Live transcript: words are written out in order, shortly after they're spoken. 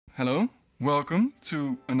Hello, welcome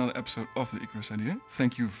to another episode of the Icarus Idea.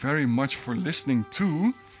 Thank you very much for listening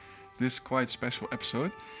to this quite special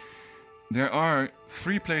episode. There are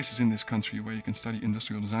 3 places in this country where you can study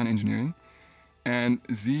industrial design engineering, and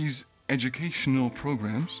these educational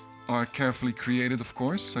programs are carefully created, of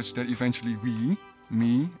course, such that eventually we,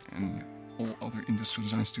 me, and all other industrial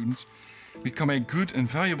design students become a good and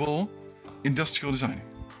valuable industrial designer.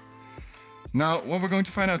 Now, what we're going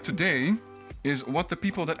to find out today is what the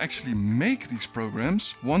people that actually make these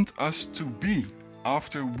programs want us to be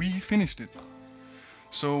after we finished it.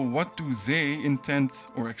 So what do they intend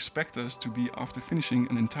or expect us to be after finishing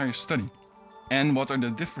an entire study? And what are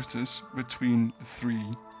the differences between the 3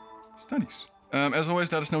 studies? As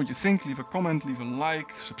always, let us know what you think. Leave a comment, leave a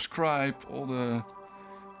like, subscribe, all the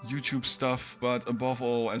YouTube stuff. But above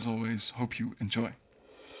all, as always, hope you enjoy.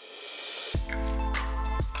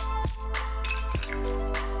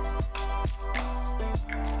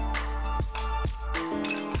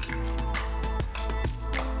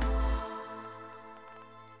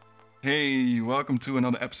 Hey, welcome to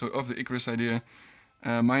another episode of the Icarus Idea.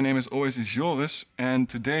 My name as always is Joris, and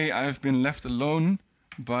today I've been left alone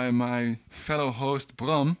by my fellow host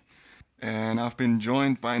Bram, and I've been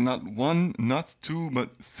joined by not 1, not 2,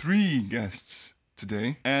 but 3 guests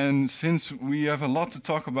today. And since we have a lot to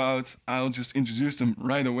talk about, I'll just introduce them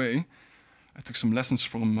right away. I took some lessons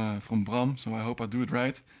from Bram, so I hope I do it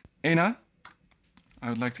right. Ena, I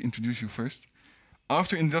would like to introduce you first.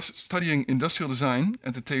 After studying industrial design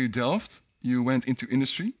at the TU Delft, you went into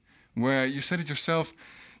industry, where you said it yourself,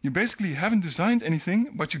 you basically haven't designed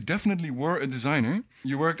anything, but you definitely were a designer.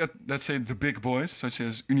 You worked at, let's say, the big boys, such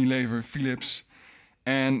as Unilever, Philips,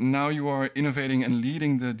 and now you are innovating and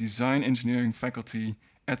leading the design engineering faculty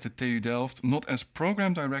at the TU Delft, not as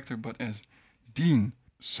program director, but as dean.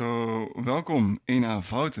 So, welcome, Ena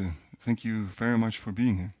Voûte. Thank you very much for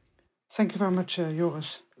being here. Thank you very much,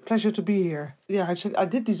 Joris. Pleasure to be here. Yeah, I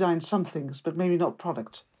did design some things, but maybe not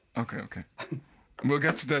products. Okay. We'll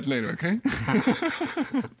get to that later, okay?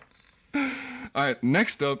 All right,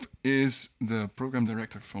 next up is the program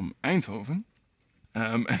director from Eindhoven.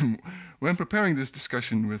 And when preparing this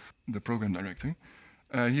discussion with the program director,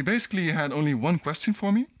 he basically had only one question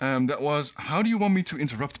for me. That was, how do you want me to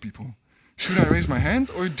interrupt people? Should I raise my hand,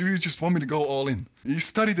 or do you just want me to go all in? He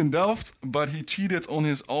studied in Delft, but he cheated on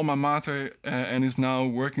his alma mater and is now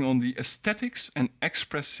working on the aesthetics and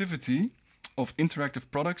expressivity of interactive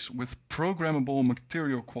products with programmable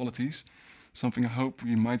material qualities, something I hope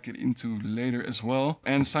we might get into later as well.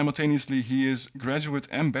 And simultaneously, he is graduate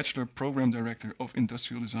and bachelor program director of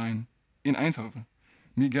industrial design in Eindhoven.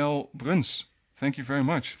 Miguel Bruns, thank you very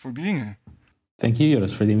much for being here. Thank you,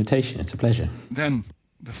 Joris, for the invitation. It's a pleasure. Then,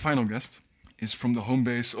 the final guest is from the home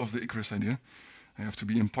base of the Icarus Idea. I have to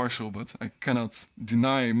be impartial, but I cannot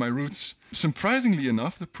deny my roots. Surprisingly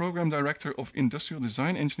enough, the program director of industrial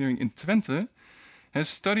design engineering in Twente has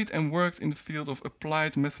studied and worked in the field of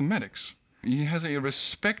applied mathematics. He has a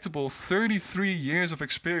respectable 33 years of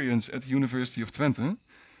experience at the University of Twente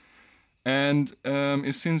and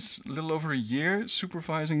is since a little over a year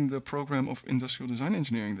supervising the program of industrial design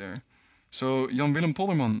engineering there. So, Willem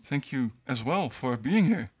Polderman, thank you as well for being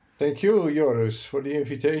here. Thank you, Joris, for the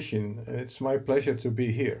invitation. It's my pleasure to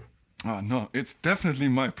be here. No, it's definitely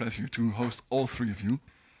my pleasure to host all 3 of you.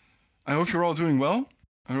 I hope you're all doing well.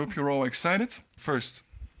 I hope you're all excited. First,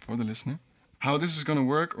 for the listener, how this is going to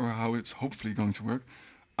work, or how it's hopefully going to work.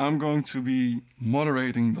 I'm going to be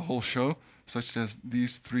moderating the whole show, such that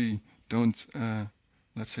these 3 don't,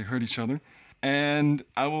 let's say, hurt each other. And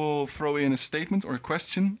I will throw in a statement or a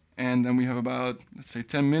question, and then we have about, let's say,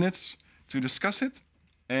 10 minutes to discuss it.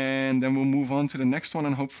 And then we'll move on to the next one,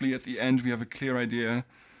 and hopefully at the end we have a clear idea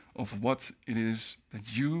of what it is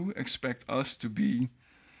that you expect us to be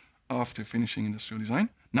after finishing industrial design.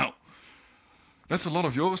 Now, that's a lot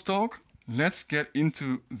of Joris talk. Let's get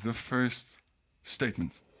into the first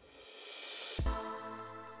statement.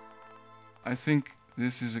 I think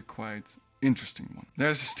this is a quite interesting one.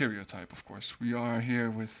 There's a stereotype, of course. We are here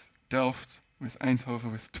with Delft, with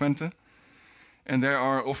Eindhoven, with Twente. And there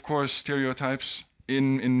are, of course, stereotypes.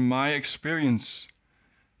 In my experience,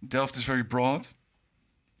 Delft is very broad,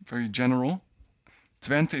 very general.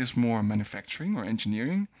 Twente is more manufacturing or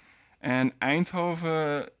engineering. And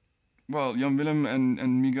Eindhoven, well, Willem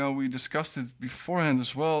and Miguel, we discussed it beforehand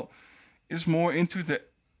as well, is more into the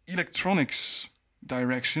electronics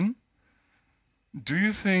direction. Do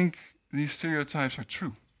you think these stereotypes are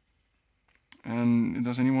true? And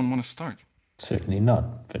does anyone want to start? Certainly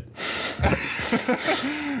not, but...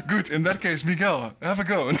 Good, in that case, Miguel, have a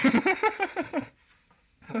go.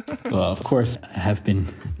 Well, of course, I have been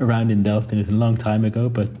around in Delft, and it's a long time ago,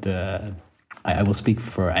 but I will speak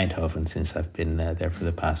for Eindhoven since I've been there for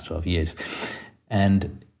the past 12 years.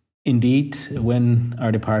 And indeed, when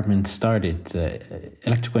our department started,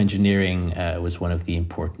 electrical engineering was one of the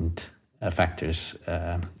important factors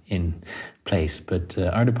in place. But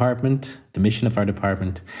our department, the mission of our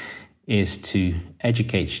department, is to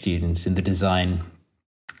educate students in the design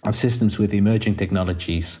of systems with emerging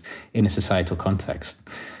technologies in a societal context.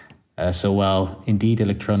 So while indeed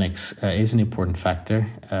electronics is an important factor,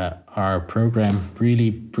 our program really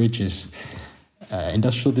bridges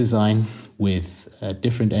industrial design with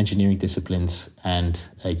different engineering disciplines and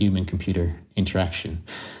human-computer interaction.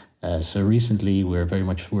 So recently we're very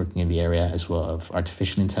much working in the area as well of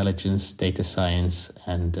artificial intelligence, data science,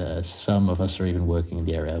 and some of us are even working in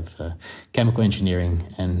the area of chemical engineering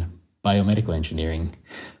and biomedical engineering.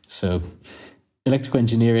 So electrical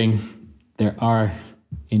engineering, there are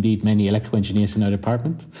indeed many electrical engineers in our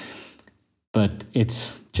department, but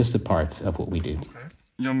it's just a part of what we do. Okay.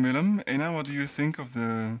 Jan Willem, Ena, what do you think of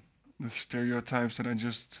the stereotypes that I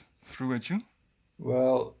just threw at you?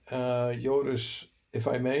 Well, Joris, if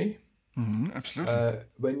I may, Absolutely.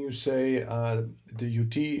 when you say the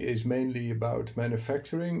UT is mainly about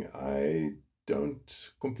manufacturing, I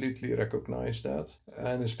don't completely recognize that.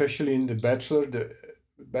 And especially in the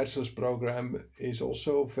bachelor's program is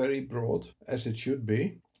also very broad, as it should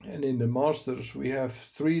be. And in the master's, we have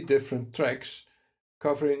 3 different tracks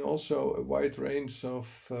covering also a wide range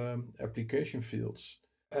of application fields.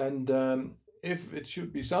 And if it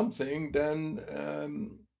should be something, then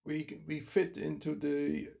we fit into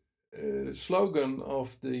the slogan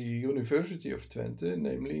of the University of Twente,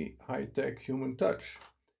 namely high-tech human touch.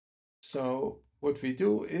 So what we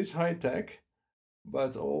do is high-tech,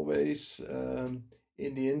 but always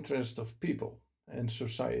in the interest of people and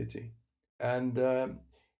society. And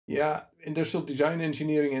industrial design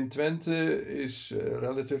engineering in Twente is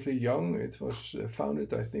relatively young. It was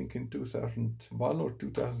founded, I think, in 2001 or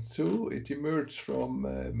 2002. It emerged from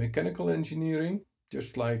mechanical engineering,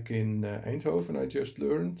 just like in Eindhoven, I just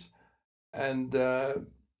learned. And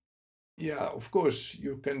of course,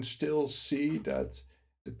 you can still see that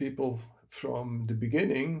the people from the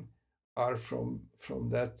beginning are from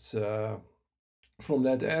that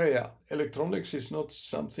area. Electronics is not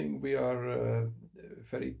something we are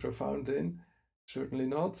very profound in, certainly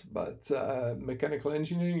not. But mechanical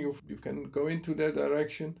engineering, you can go into that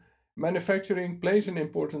direction. Manufacturing plays an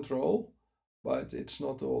important role, but it's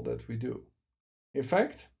not all that we do. In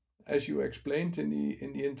fact, as you explained in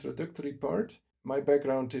the introductory part, my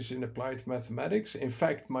background is in applied mathematics. In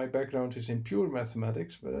fact, my background is in pure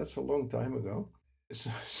mathematics, but that's a long time ago.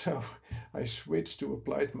 So I switched to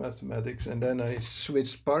applied mathematics, and then I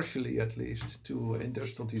switched partially, at least, to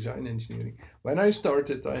industrial design engineering. When I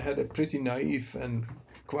started, I had a pretty naive and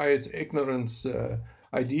quite ignorant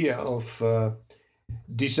idea of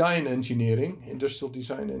design engineering, industrial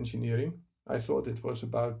design engineering. I thought it was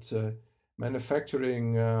about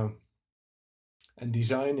manufacturing and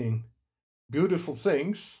designing beautiful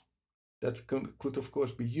things that could of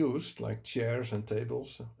course be used, like chairs and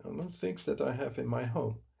tables, things that I have in my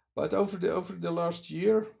home. But over the last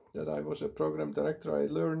year that I was a program director, I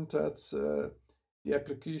learned that the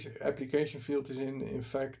application field is in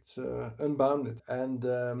fact unbounded. And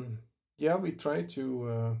we try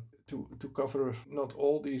to cover not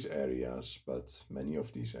all these areas, but many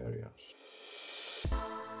of these areas.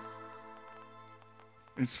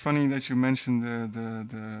 It's funny that you mentioned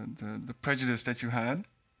the prejudice that you had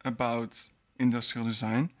about industrial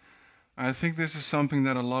design. I think this is something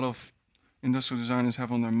that a lot of industrial designers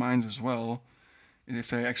have on their minds as well. If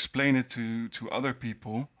they explain it to other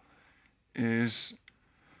people, is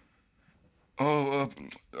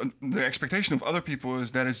the expectation of other people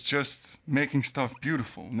is that it's just making stuff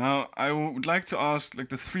beautiful. Now, I would like to ask, like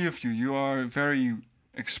the 3 of you, you are very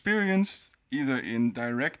experienced either in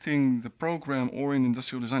directing the program or in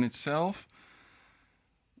industrial design itself.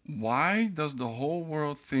 Why does the whole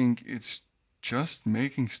world think it's just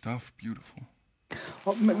making stuff beautiful?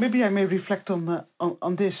 Well, maybe I may reflect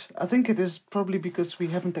on this. I think it is probably because we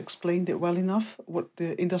haven't explained it well enough what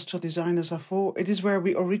the industrial designers are for. It is where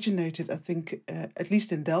we originated, I think, at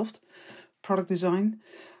least in Delft, product design.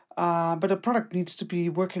 But a product needs to be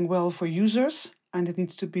working well for users, and it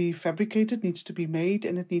needs to be fabricated, needs to be made,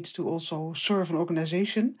 and it needs to also serve an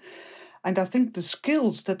organization. And I think the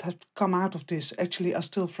skills that have come out of this actually are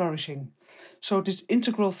still flourishing. So this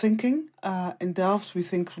integral thinking, in Delft, we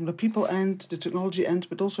think from the people end, the technology end,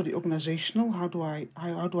 but also the organizational. How do I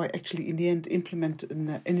actually, in the end, implement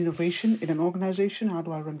an innovation in an organization? How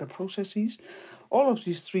do I run the processes? all of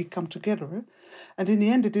these three come together. And in the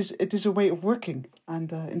end, it is a way of working.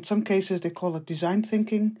 And in some cases, they call it design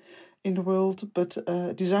thinking in the world. But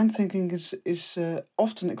design thinking is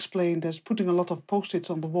often explained as putting a lot of post-its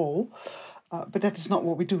on the wall. But that is not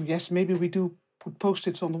what we do. Yes, maybe we do put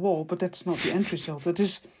post-its on the wall, but that's not the end result. That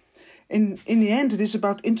is, in the end, it is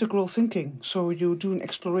about integral thinking. So you do an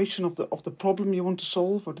exploration of the problem you want to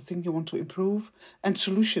solve or the thing you want to improve, and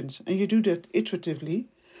solutions. And you do that iteratively.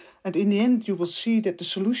 And in the end, you will see that the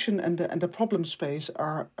solution and the problem space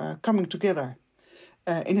are coming together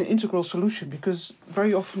in an integral solution. Because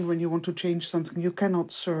very often when you want to change something, you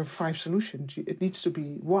cannot serve 5 solutions. It needs to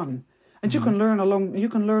be one. And you can learn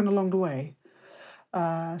along the way.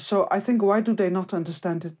 So I think, why do they not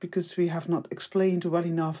understand it? Because we have not explained well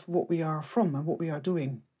enough what we are from and what we are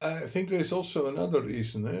doing. I think there is also another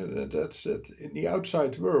reason, that's that in the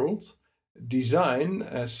outside world, design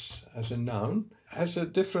as a noun has a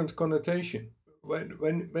different connotation.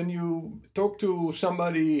 When you talk to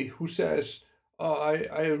somebody who says, "Oh,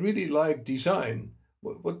 I really like design,"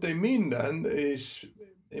 what they mean then is,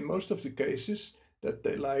 in most of the cases, that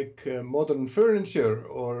they like modern furniture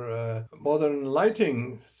or modern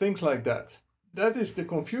lighting, things like that. That is the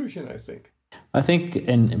confusion, I think. I think,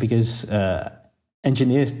 because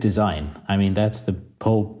engineers design. I mean, that's the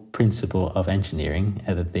whole principle of engineering,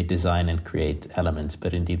 that they design and create elements,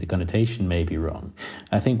 but indeed the connotation may be wrong.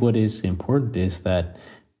 I think what is important is that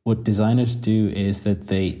what designers do is that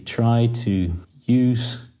they try to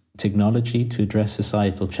use technology to address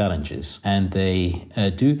societal challenges. And they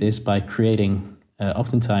do this by creating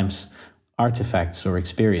oftentimes artifacts or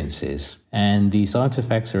experiences. And these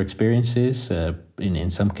artifacts or experiences, in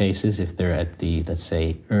some cases, if they're at the, let's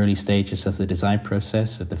say, early stages of the design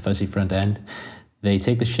process, at the fuzzy front end, they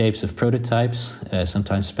take the shapes of prototypes,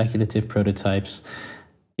 sometimes speculative prototypes.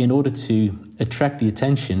 In order to attract the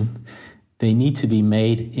attention, they need to be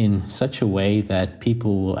made in such a way that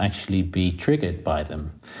people will actually be triggered by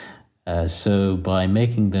them. So by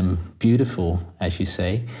making them beautiful, as you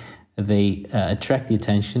say, they attract the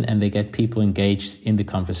attention and they get people engaged in the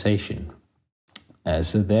conversation.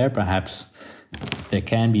 So there, perhaps, there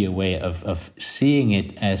can be a way of seeing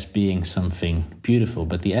it as being something beautiful.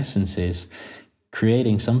 But the essence is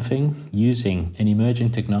creating something using an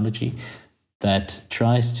emerging technology that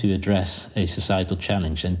tries to address a societal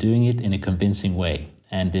challenge and doing it in a convincing way.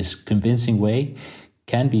 And this convincing way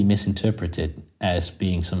can be misinterpreted as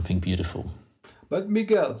being something beautiful. But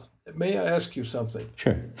Miguel, may I ask you something?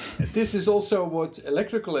 Sure. This is also what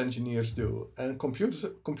electrical engineers do, and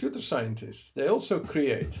computer scientists. They also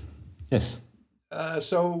create. Yes.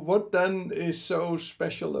 So what then is so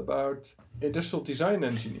special about industrial design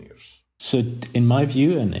engineers? So in my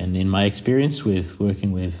view and in my experience with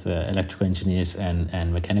working with electrical engineers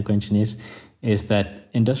and mechanical engineers, is that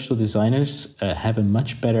industrial designers have a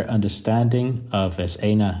much better understanding of, as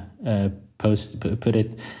Ena put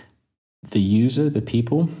it, the user, the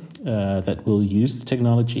people that will use the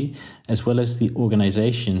technology, as well as the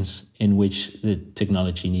organizations in which the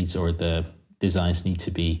technology needs or the designs need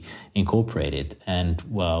to be incorporated. And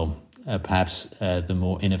while perhaps the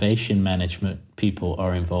more innovation management people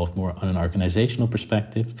are involved more on an organizational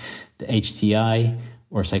perspective, the HTI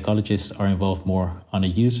or psychologists are involved more on a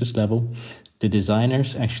user's level, the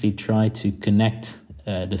designers actually try to connect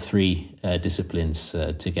the three disciplines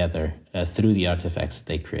together through the artifacts that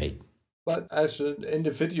they create. But as an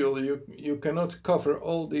individual, you cannot cover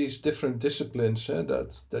all these different disciplines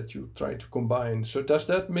that you try to combine. So does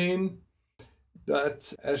that mean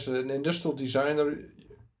that as an industrial designer,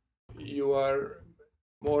 you are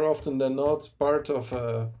more often than not part of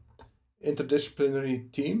a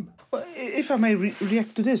interdisciplinary team? Well, if I may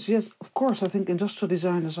react to this, yes, of course, I think industrial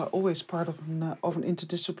designers are always part of an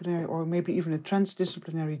interdisciplinary or maybe even a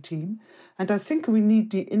transdisciplinary team. And I think we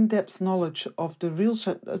need the in-depth knowledge of the real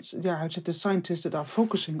the scientists that are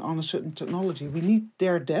focusing on a certain technology. We need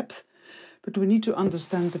their depth, but we need to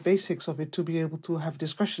understand the basics of it to be able to have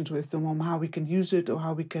discussions with them on how we can use it or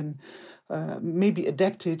how we can maybe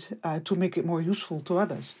adapt it to make it more useful to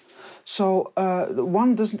others. So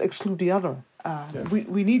one doesn't exclude the other.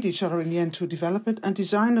 We need each other in the end to develop it. And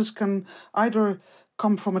designers can either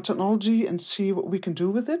come from a technology and see what we can do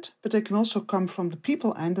with it, but they can also come from the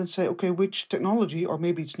people end and say, okay, which technology, or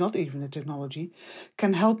maybe it's not even a technology,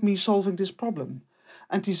 can help me solving this problem.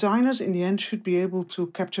 And designers in the end should be able to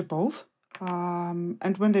capture both.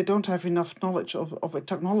 And when they don't have enough knowledge of a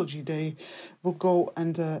technology, they will go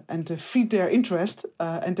and feed their interest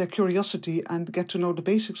and their curiosity and get to know the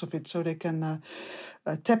basics of it, so they can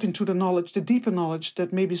tap into the knowledge, the deeper knowledge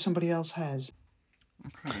that maybe somebody else has.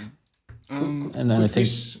 Okay. And then I think,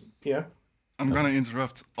 I'm gonna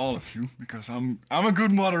interrupt all of you because I'm a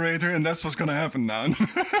good moderator and that's what's gonna happen now.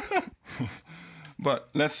 But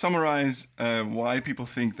let's summarize why people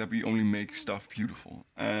think that we only make stuff beautiful.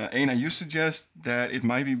 Ena, you suggest that it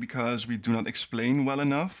might be because we do not explain well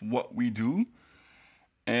enough what we do.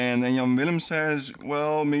 And then Jan Willem says,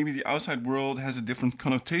 well, maybe the outside world has a different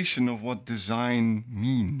connotation of what design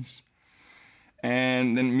means.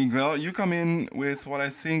 And then Miguel, you come in with what I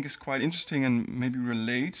think is quite interesting and maybe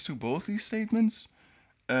relates to both these statements.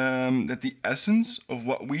 That the essence of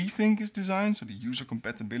what we think is design, so the user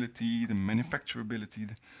compatibility, the manufacturability,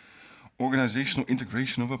 the organizational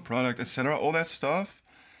integration of a product, etc., all that stuff,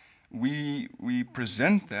 we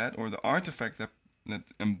present that, or the artifact that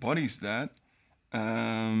embodies that,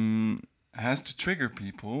 has to trigger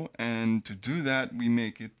people, and to do that we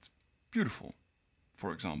make it beautiful,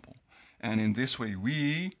 for example. And in this way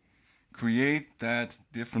we create that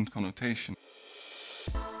different connotation.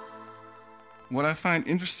 What I find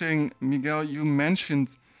interesting, Miguel, you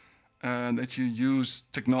mentioned that you use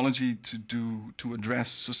technology to address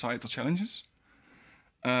societal challenges.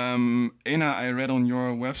 Ena, I read on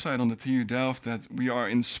your website on the TU Delft that we are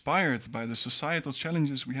inspired by the societal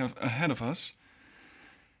challenges we have ahead of us.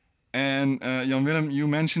 And Jan Willem, you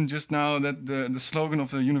mentioned just now that the slogan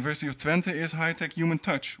of the University of Twente is high-tech human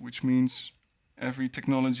touch, which means every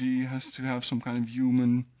technology has to have some kind of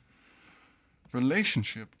human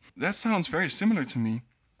relationship. That sounds very similar to me.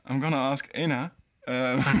 I'm gonna ask Ena,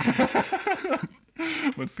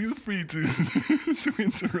 but feel free to to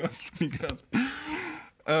interrupt, Miguel.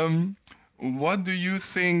 What do you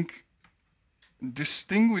think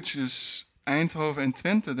distinguishes Eindhoven and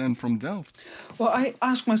Twente then from Delft? Well, I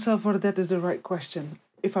ask myself whether that is the right question,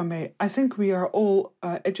 if I may. I think we are all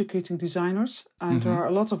educating designers, and there are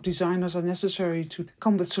a lot of designers are necessary to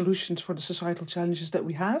come with solutions for the societal challenges that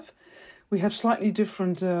we have. We have slightly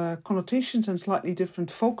different connotations and slightly different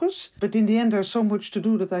focus, but in the end there's so much to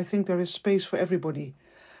do that I think there is space for everybody.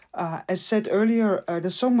 As said earlier,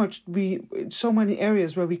 there's so many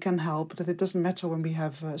areas where we can help that it doesn't matter when we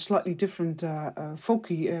have slightly different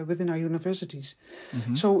foci within our universities.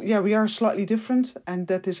 So yeah, we are slightly different, and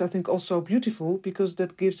that is, I think, also beautiful because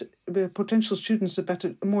that gives the potential students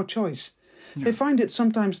more choice. Yeah. They find it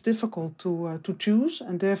sometimes difficult to choose,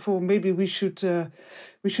 and therefore maybe we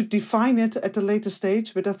should define it at a later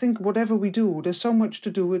stage. But I think whatever we do, there's so much to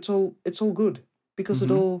do. It's all good because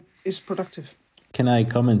it all is productive. Can I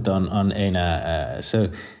comment on Ena? So,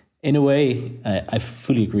 in a way, I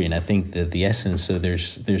fully agree, and I think that the essence. So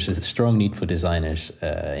there's a strong need for designers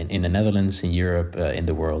in the Netherlands, in Europe, in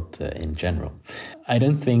the world in general. I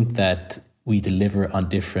don't think that we deliver on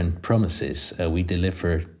different promises. We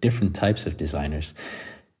deliver different types of designers.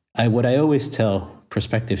 What I always tell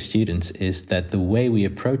prospective students is that the way we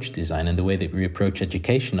approach design and the way that we approach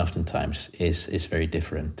education oftentimes is very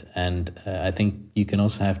different. And I think you can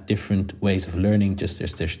also have different ways of learning, just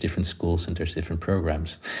there's different schools and there's different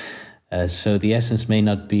programs. So the essence may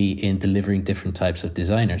not be in delivering different types of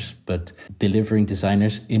designers, but delivering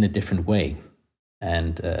designers in a different way.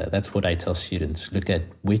 And that's what I tell students. Look at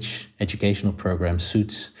which educational program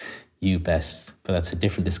suits you best. But that's a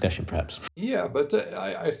different discussion, perhaps. Yeah, but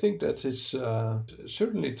I think that is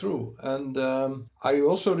certainly true. And are you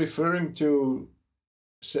also referring to,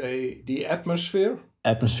 say, the atmosphere?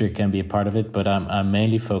 Atmosphere can be a part of it, but I'm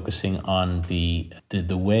mainly focusing on the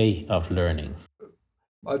way of learning.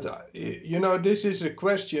 But this is a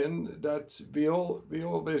question that we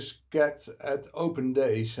always get at open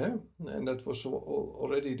days, and that was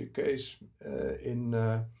already the case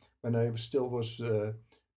when I still was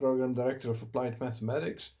program director of applied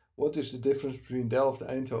mathematics. What is the difference between Delft,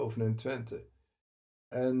 Eindhoven, and Twente?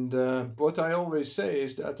 And what I always say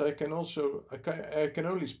is that I can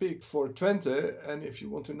only speak for Twente, and if you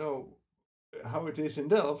want to know how it is in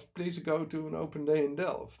Delft, please go to an open day in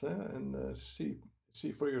Delft and see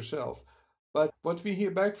for yourself. But what we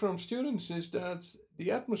hear back from students is that the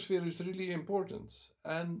atmosphere is really important.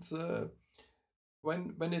 And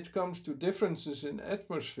when it comes to differences in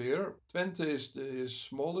atmosphere, Twente is the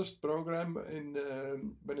smallest program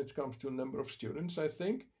when it comes to number of students, I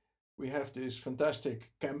think. We have this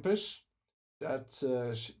fantastic campus that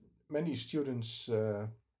many students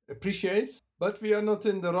appreciate, but we are not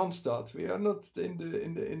in the Randstad. We are not in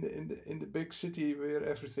the big city where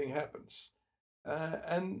everything happens.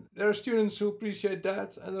 And there are students who appreciate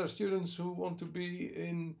that, and there are students who want to be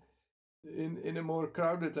in a more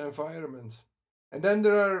crowded environment. And then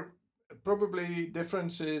there are probably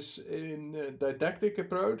differences in didactic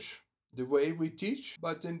approach, the way we teach,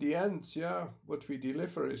 but in the end, what we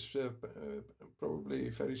deliver is probably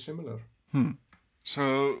very similar.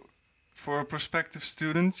 So for a prospective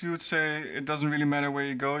student, you would say it doesn't really matter where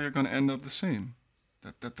you go, you're going to end up the same.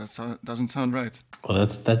 That doesn't sound right. Well,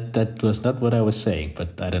 that was not what I was saying,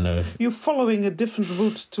 but I don't know if you're following a different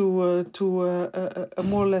route to a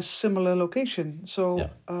more or less similar location. So,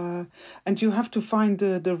 yeah. And you have to find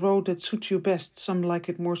the road that suits you best. Some like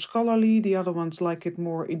it more scholarly, the other ones like it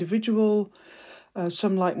more individual.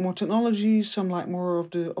 Some like more technology, some like more of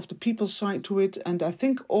the people side to it. And I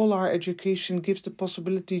think all our education gives the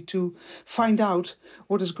possibility to find out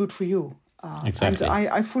what is good for you. Exactly. And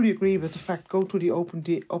I fully agree with the fact, go to the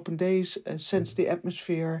open days, sense the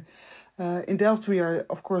atmosphere. In Delft, we are,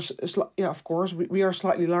 of course, we are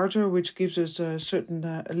slightly larger, which gives us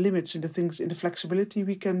certain limits in the things, in the flexibility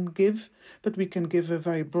we can give, but we can give a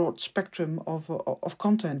very broad spectrum of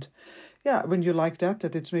content. Yeah, when you like that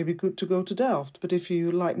it's maybe good to go to Delft. But if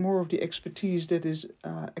you like more of the expertise that is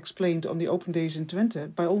explained on the open days in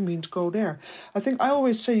Twente, by all means go there. I think I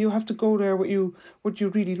always say you have to go there what you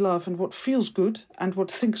really love and what feels good and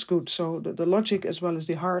what thinks good. So the logic as well as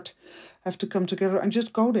the heart have to come together and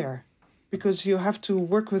just go there, because you have to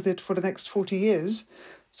work with it for the next 40 years.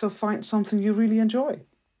 So find something you really enjoy.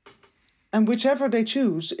 And whichever they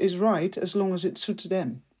choose is right as long as it suits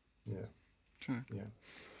them. Yeah. Sure. Yeah.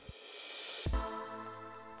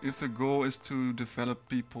 If the goal is to develop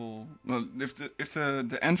people, well, if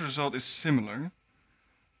the end result is similar,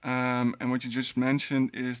 and what you just mentioned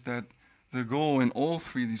is that the goal in all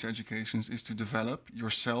three of these educations is to develop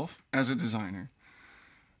yourself as a designer.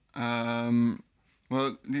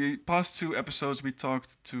 Well, the past two episodes we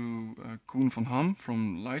talked to Koen van Ham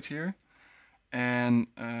from Lightyear and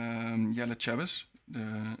Jelle Chabes,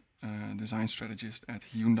 the design strategist at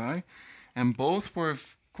Hyundai, and both were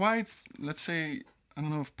quite, let's say, I don't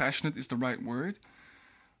know if passionate is the right word,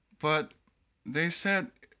 but they said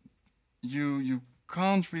you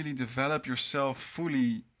can't really develop yourself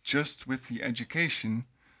fully just with the education.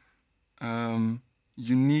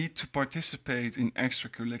 You need to participate in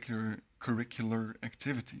extracurricular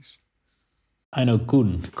activities. I know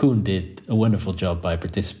Koen did a wonderful job by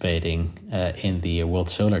participating in the World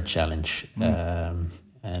Solar Challenge, and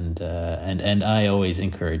I always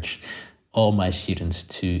encourage all my students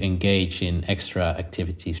to engage in extra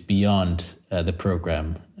activities beyond the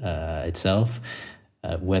program itself,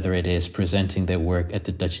 whether it is presenting their work at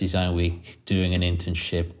the Dutch Design Week, doing an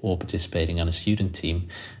internship, or participating on a student team.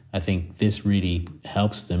 I think this really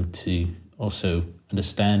helps them to also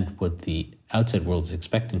understand what the outside world is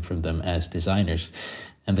expecting from them as designers,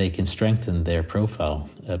 and they can strengthen their profile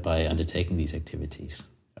by undertaking these activities.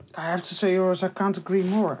 I have to say, Joris, I can't agree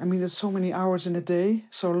more. I mean, there's so many hours in a day,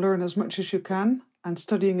 so learn as much as you can, and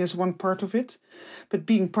studying is one part of it. But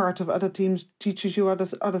being part of other teams teaches you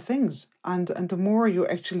other things, and the more you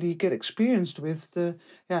actually get experienced with, the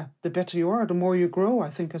better you are, the more you grow, I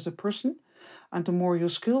think, as a person, and the more your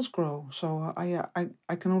skills grow. So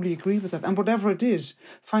I can only agree with that. And whatever it is,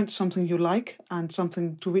 find something you like and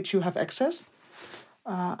something to which you have access.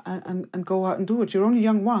 And go out and do it. You're only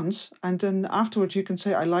young once, and then afterwards you can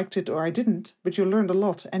say, I liked it or I didn't, but you learned a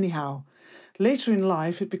lot anyhow. Later in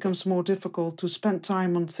life, it becomes more difficult to spend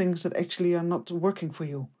time on things that actually are not working for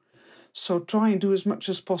you. So try and do as much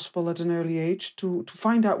as possible at an early age to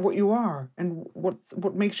find out what you are and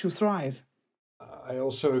what makes you thrive. I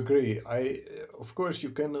also agree. Of course, you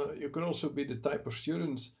can also be the type of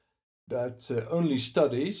student that only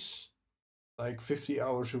studies like 50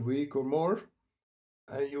 hours a week or more,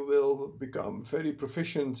 and you will become very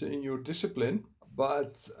proficient in your discipline,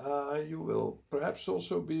 but you will perhaps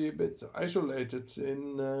also be a bit isolated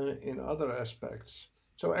in other aspects.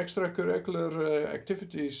 So extracurricular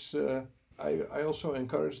activities, I also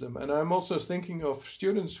encourage them. And I'm also thinking of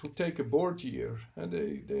students who take a board year, and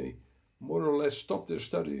they more or less stop their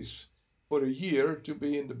studies for a year to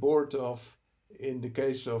be in the board of, in the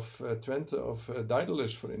case of Twente, of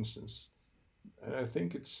Daedalus, for instance. And I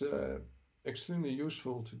think it's extremely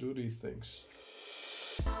useful to do these things.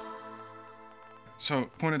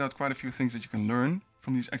 So pointed out quite a few things that you can learn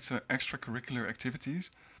from these extracurricular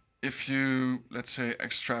activities. If you, let's say,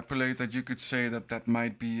 extrapolate that, you could say that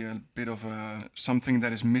might be a bit of something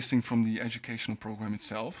that is missing from the educational program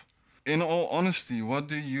itself. In all honesty, what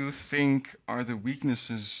do you think are the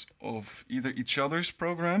weaknesses of either each other's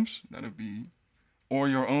programs, that would be, or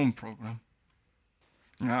your own program?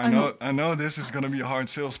 Yeah, I know this is going to be a hard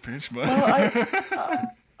sales pitch, but...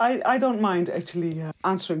 Well, I don't mind actually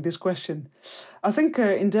answering this question. I think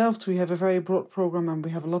in Delft we have a very broad program and we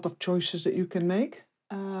have a lot of choices that you can make.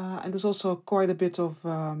 And there's also quite a bit of,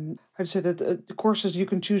 I'd say that the courses you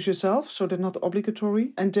can choose yourself, so they're not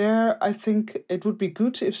obligatory. And there, I think it would be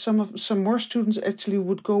good if some more students actually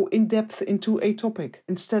would go in depth into a topic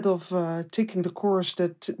instead of taking the course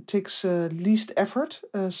that takes least effort.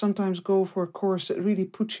 Sometimes go for a course that really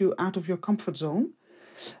puts you out of your comfort zone.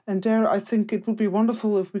 And there, I think it would be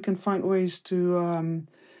wonderful if we can find ways to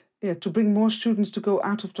bring more students to go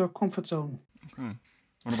out of their comfort zone. Okay.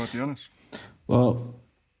 What about the others? Well,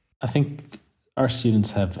 I think our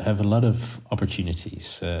students have a lot of opportunities.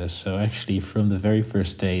 So actually, from the very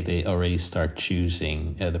first day, they already start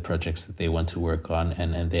choosing the projects that they want to work on,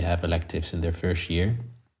 and they have electives in their first year.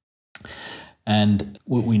 And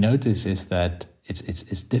what we notice is that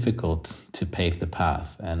it's difficult to pave the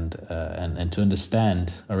path and to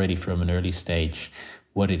understand already from an early stage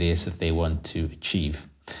what it is that they want to achieve.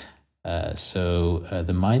 So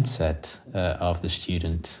the mindset of the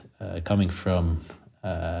student coming from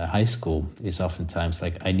high school is oftentimes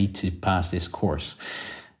like, I need to pass this course.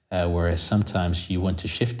 Whereas sometimes you want to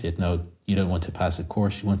shift it. No, you don't want to pass a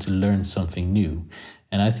course. You want to learn something new.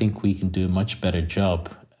 And I think we can do a much better job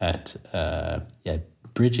at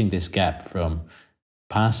bridging this gap from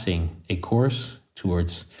passing a course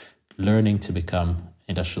towards learning to become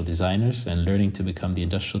industrial designers and learning to become the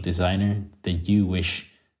industrial designer that you wish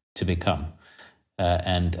to become,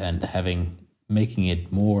 and making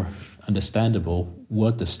it more understandable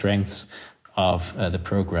what the strengths of the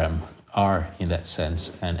program are in that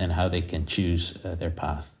sense, and how they can choose their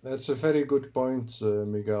path. That's a very good point,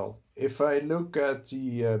 Miguel. If I look at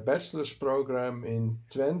the bachelor's program in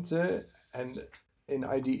Twente and in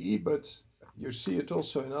IDE, but you see it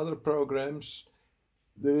also in other programs,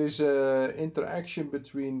 there is an interaction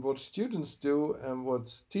between what students do and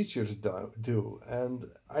what teachers do. And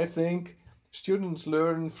I think students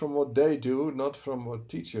learn from what they do, not from what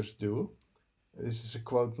teachers do. This is a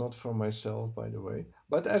quote not from myself, by the way.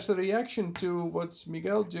 But as a reaction to what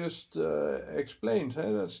Miguel just explained,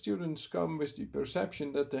 that students come with the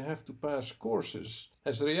perception that they have to pass courses.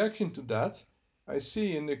 As a reaction to that, I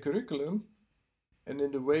see in the curriculum and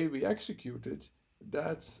in the way we execute it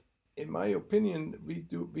that, in my opinion,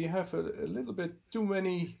 we have a little bit too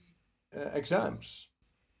many exams.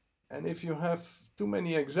 And if you have too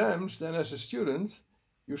many exams, then as a student,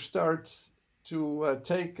 you start to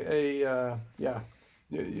take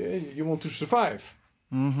you want to survive.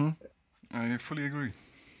 Mm-hmm. I fully agree.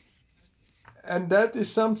 And that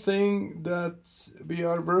is something that we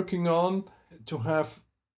are working on, to have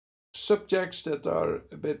subjects that are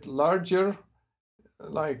a bit larger,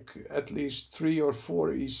 like at least 3 or 4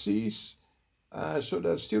 ECs, so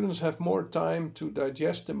that students have more time to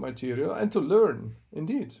digest the material and to learn,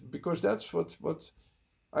 indeed, because that's what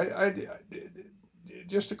I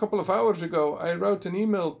just a couple of hours ago, I wrote an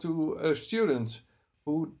email to a student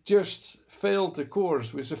who just failed the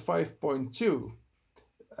course with a 5.2.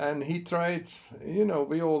 And he tried,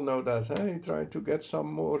 we all know that, he tried to get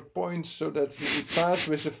some more points so that he would pass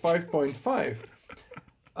with a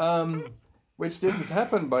 5.5, which didn't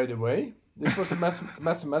happen, by the way. This was a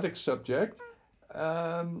mathematics subject.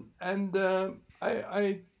 I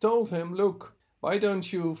told him, look, why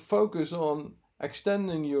don't you focus on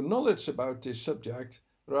extending your knowledge about this subject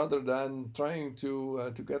rather than trying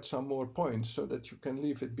to get some more points so that you can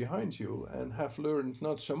leave it behind you and have learned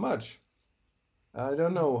not so much. I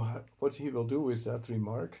don't know what he will do with that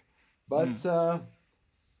remark, but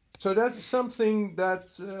so that's something that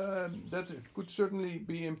could certainly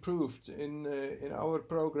be improved in our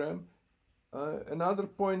program. Another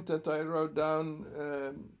point that I wrote down,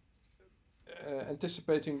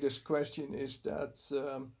 anticipating this question, is that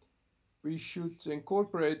we should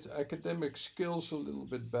incorporate academic skills a little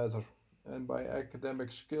bit better. And by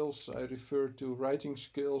academic skills, I refer to writing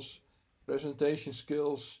skills, presentation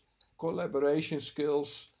skills, collaboration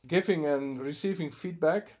skills, giving and receiving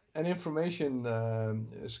feedback, and information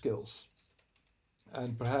skills,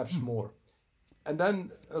 and perhaps more. And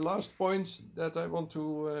then a last point that I want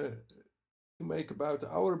to make about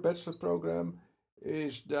our bachelor program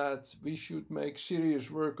is that we should make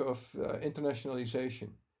serious work of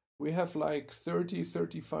internationalization. We have like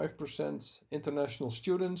 35% international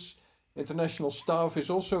students. International staff is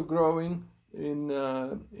also growing in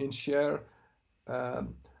share.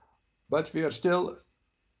 But we are still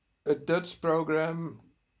a Dutch program,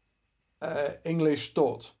 English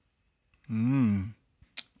taught. And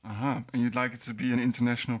you'd like it to be an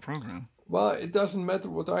international program? Well, it doesn't matter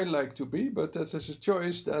what I like to be, but that is a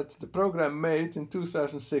choice that the program made in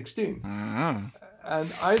 2016.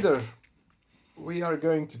 And either we are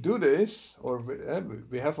going to do this, or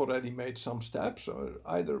we have already made some steps, or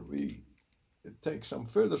either we take some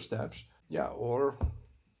further steps, or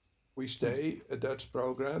we stay a Dutch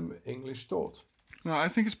program, English taught. No, I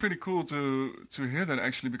think it's pretty cool to hear that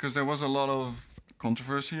actually, because there was a lot of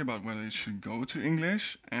controversy about whether it should go to English,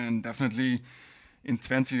 and definitely in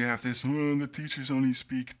Twente you have this, the teachers only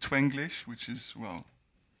speak Twenglish, which is, well,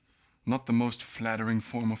 not the most flattering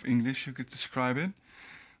form of English you could describe it.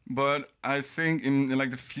 But I think in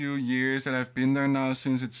like the few years that I've been there now,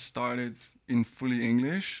 since it started in fully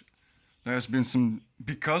English, there's been some,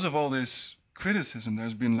 because of all this criticism,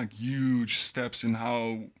 there's been like huge steps in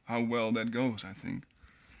how well that goes, I think.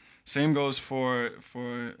 Same goes for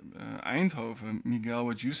Eindhoven. Miguel,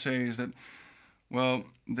 what you say is that, well,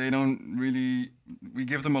 they don't really, we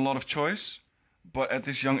give them a lot of choice, but at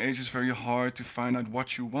this young age it's very hard to find out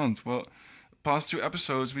what you want. Well, past 2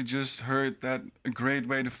 episodes we just heard that a great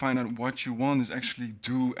way to find out what you want is actually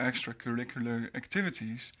do extracurricular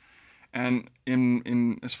activities. And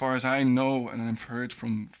in as far as I know, and I've heard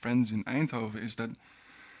from friends in Eindhoven, is that,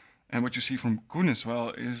 and what you see from Koen as well,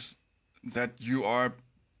 is that you are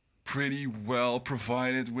pretty well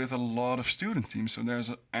provided with a lot of student teams. So there's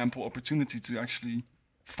an ample opportunity to actually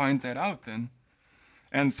find that out then.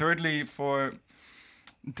 And thirdly, for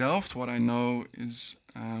Delft, what I know is,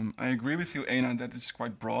 I agree with you, Ena, that it's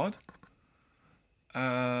quite broad.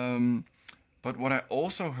 But what I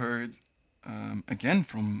also heard, again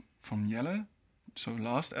from Jelle, so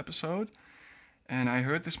last episode, and I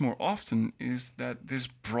heard this more often, is that this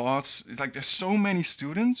broad, it's like there's so many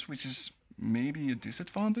students, which is maybe a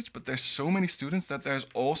disadvantage, but there's so many students that there's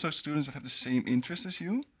also students that have the same interest as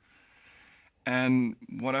you. And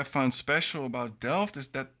what I found special about Delft is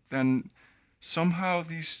that then somehow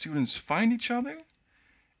these students find each other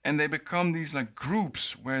and they become these like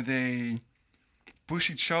groups where they push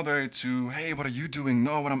each other to, hey, what are you doing?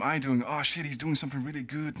 No, what am I doing? Oh shit, he's doing something really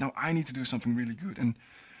good. Now I need to do something really good. And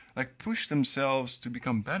like push themselves to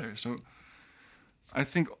become better. So I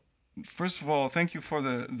think, first of all, thank you for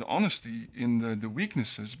the honesty in the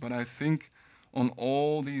weaknesses. But I think on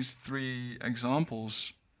all these 3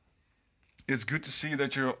 examples, it's good to see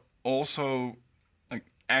that you're also like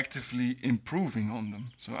actively improving on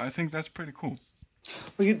them. So I think that's pretty cool.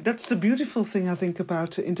 Well, that's the beautiful thing, I think,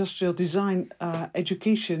 about industrial design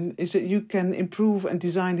education, is that you can improve and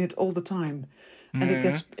design it all the time. And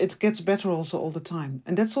it gets better also all the time.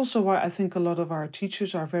 And that's also why I think a lot of our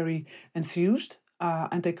teachers are very enthused,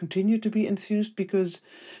 and they continue to be enthused, because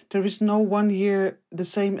there is no one year the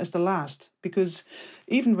same as the last. Because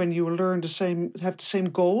even when you learn have the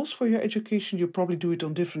same goals for your education, you probably do it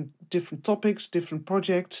on different topics, different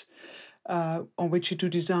projects, on which you do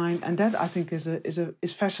design, and that I think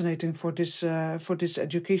is fascinating for this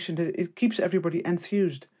education, that it keeps everybody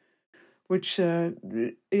enthused, which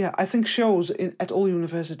I think shows at all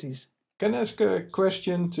universities. Can I ask a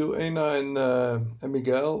question to Ena and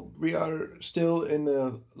Miguel? We are still in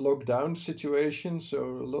a lockdown situation, so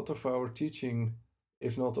a lot of our teaching,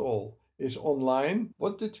 if not all, is online.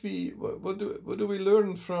 What do we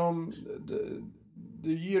learn from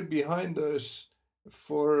the year behind us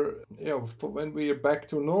for when we are back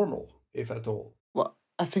to normal, if at all? Well,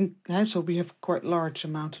 I think so. We have quite large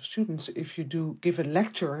amount of students. If you do give a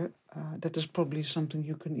lecture, that is probably something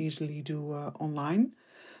you can easily do online.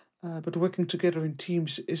 But working together in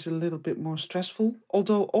teams is a little bit more stressful.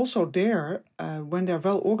 Although also there, when they're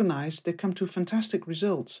well organized, they come to fantastic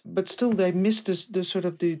results. But still, they miss the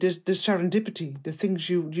serendipity, the things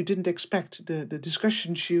you didn't expect, the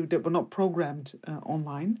discussions that were not programmed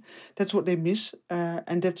online. That's what they miss,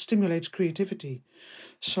 and that stimulates creativity.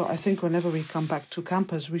 So I think whenever we come back to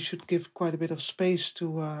campus, we should give quite a bit of space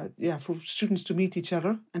to for students to meet each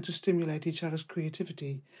other and to stimulate each other's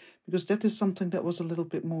creativity, because that is something that was a little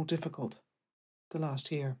bit more difficult the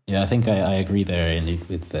last year. Yeah, I think I agree there indeed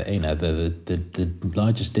with Ena. The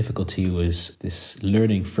largest difficulty was this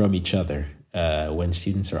learning from each other. When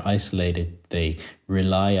students are isolated, they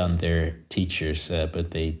rely on their teachers,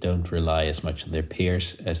 but they don't rely as much on their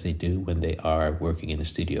peers as they do when they are working in a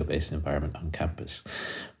studio-based environment on campus.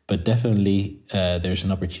 But definitely there's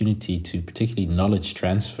an opportunity to particularly knowledge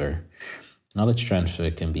transfer. Knowledge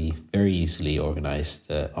transfer can be very easily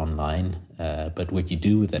organized online, but what you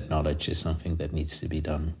do with that knowledge is something that needs to be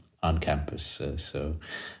done on campus. So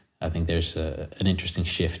I think there's an interesting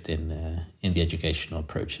shift in the educational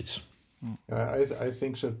approaches. I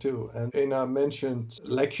think so too. And Ena mentioned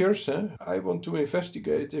lectures. I want to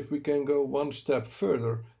investigate if we can go one step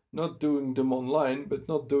further, not doing them online, but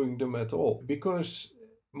not doing them at all. Because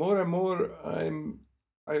more and more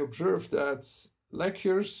I observe that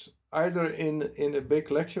lectures, either in a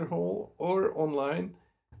big lecture hall or online,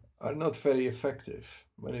 are not very effective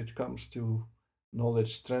when it comes to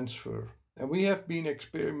knowledge transfer. And we have been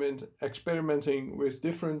experimenting with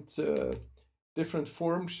different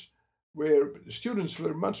forms where students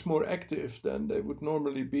were much more active than they would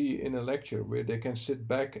normally be in a lecture, where they can sit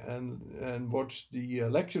back and watch the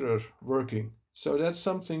lecturer working. So that's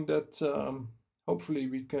something that hopefully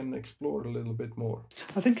we can explore a little bit more.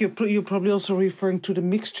 I think you're probably also referring to the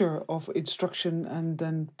mixture of instruction and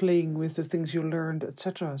then playing with the things you learned,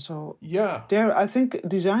 etc. So yeah, there, I think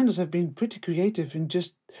designers have been pretty creative in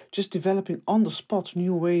just developing on the spot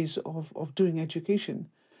new ways of doing education.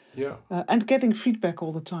 Yeah, and getting feedback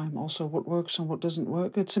all the time, also what works and what doesn't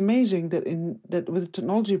work. It's amazing that with the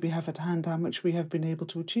technology we have at hand, how much we have been able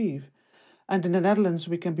to achieve. And in the Netherlands,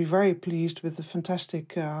 we can be very pleased with the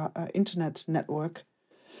fantastic internet network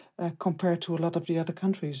compared to a lot of the other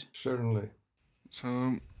countries. certainly.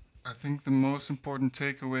 So I think the most important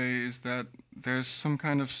takeaway is that there's some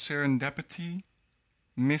kind of serendipity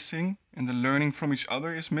missing, and the learning from each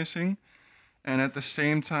other is missing. And at the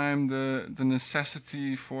same time, the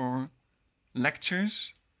necessity for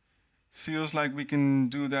lectures feels like we can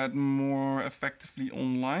do that more effectively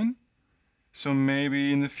online. So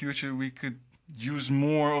maybe in the future we could use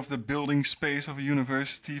more of the building space of a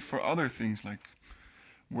university for other things, like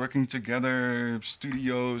working together,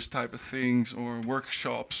 studios type of things, or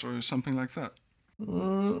workshops or something like that.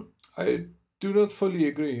 I do not fully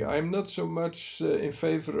agree. I'm not so much in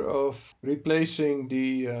favor of replacing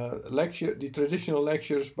the traditional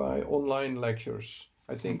lectures by online lectures.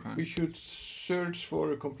 I think we should search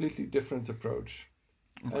for a completely different approach.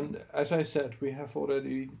 Okay. And as I said, we have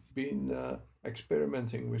already been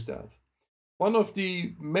experimenting with that. One of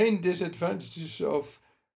the main disadvantages of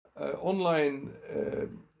online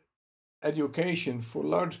education for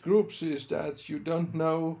large groups is that you don't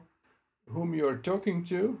know whom you're talking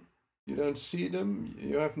to. You don't see them.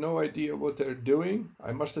 You have no idea what they're doing.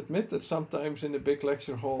 I must admit that sometimes in a big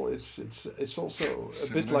lecture hall, it's also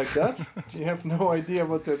a bit like that. You have no idea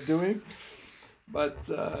what they're doing. But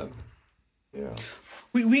yeah.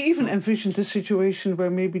 We even envisioned a situation where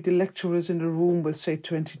maybe the lecturer is in a room with, say,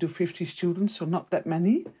 20 to 50 students, so not that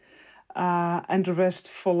many, and the rest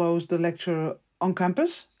follows the lecturer on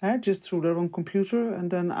campus, just through their own computer,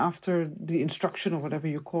 and then after the instruction or whatever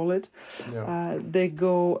you call it, they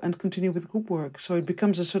go and continue with group work. So it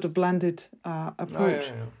becomes a sort of blended approach.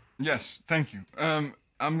 Yeah. Yes, thank you.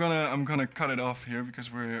 I'm gonna cut it off here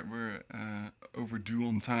because we're overdue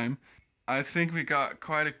on time. I think we got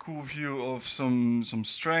quite a cool view of some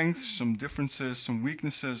strengths, some differences, some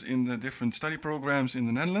weaknesses in the different study programs in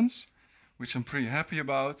the Netherlands, which I'm pretty happy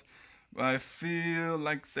about. I feel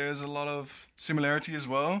like there's a lot of similarity as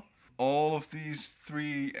well. All of these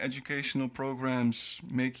three educational programs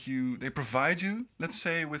they provide you, let's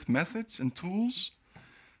say, with methods and tools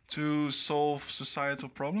to solve societal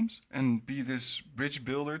problems and be this bridge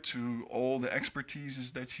builder to all the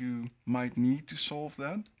expertises that you might need to solve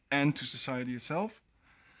that and to society itself.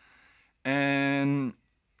 And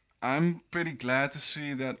I'm pretty glad to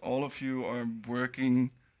see that all of you are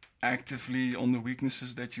working actively on the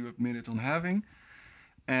weaknesses that you admitted on having.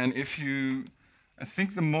 And I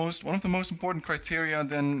think one of the most important criteria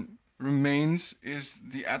then remains is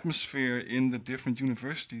the atmosphere in the different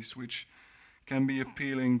universities, which can be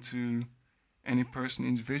appealing to any person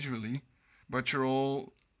individually. But you're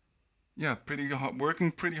all,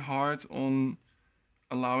 working pretty hard on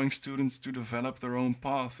allowing students to develop their own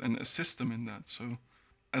path and assist them in that. So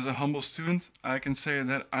as a humble student, I can say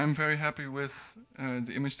that I'm very happy with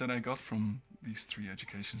the image that I got from these three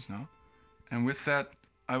educations now. And with that,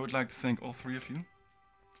 I would like to thank all three of you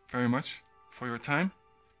very much for your time,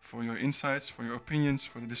 for your insights, for your opinions,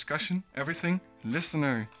 for the discussion, everything.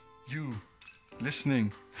 Listener, you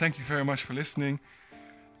listening, thank you very much for listening.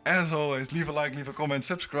 As always, leave a like, leave a comment,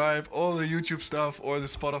 subscribe, all the YouTube stuff or the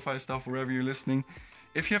Spotify stuff, wherever you're listening.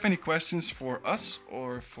 If you have any questions for us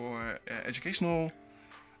or for educational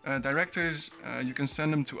directors, you can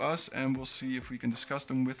send them to us and we'll see if we can discuss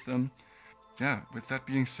them with them. Yeah, with that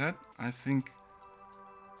being said, I think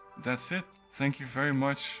that's it. Thank you very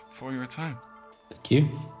much for your time. Thank you.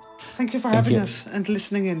 Thank you for having us and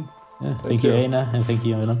listening in. Yeah, thank you, Ena, and thank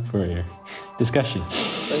you, Willem, for your discussion.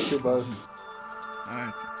 Thank you both. All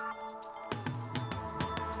right.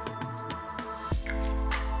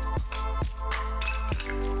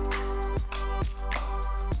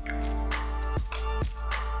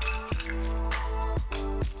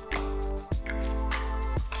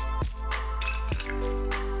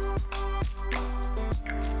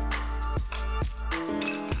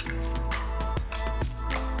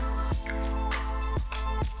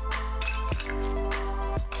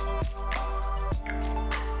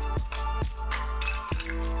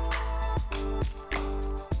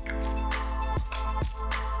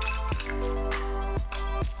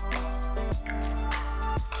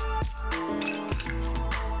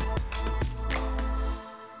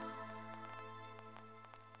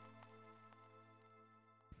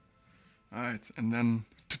 Alright, and then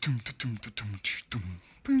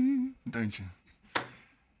don't you?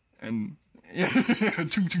 And yeah,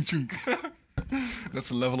 chung chung chung. That's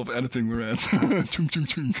the level of editing we're at. Chung chung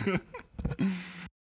chung.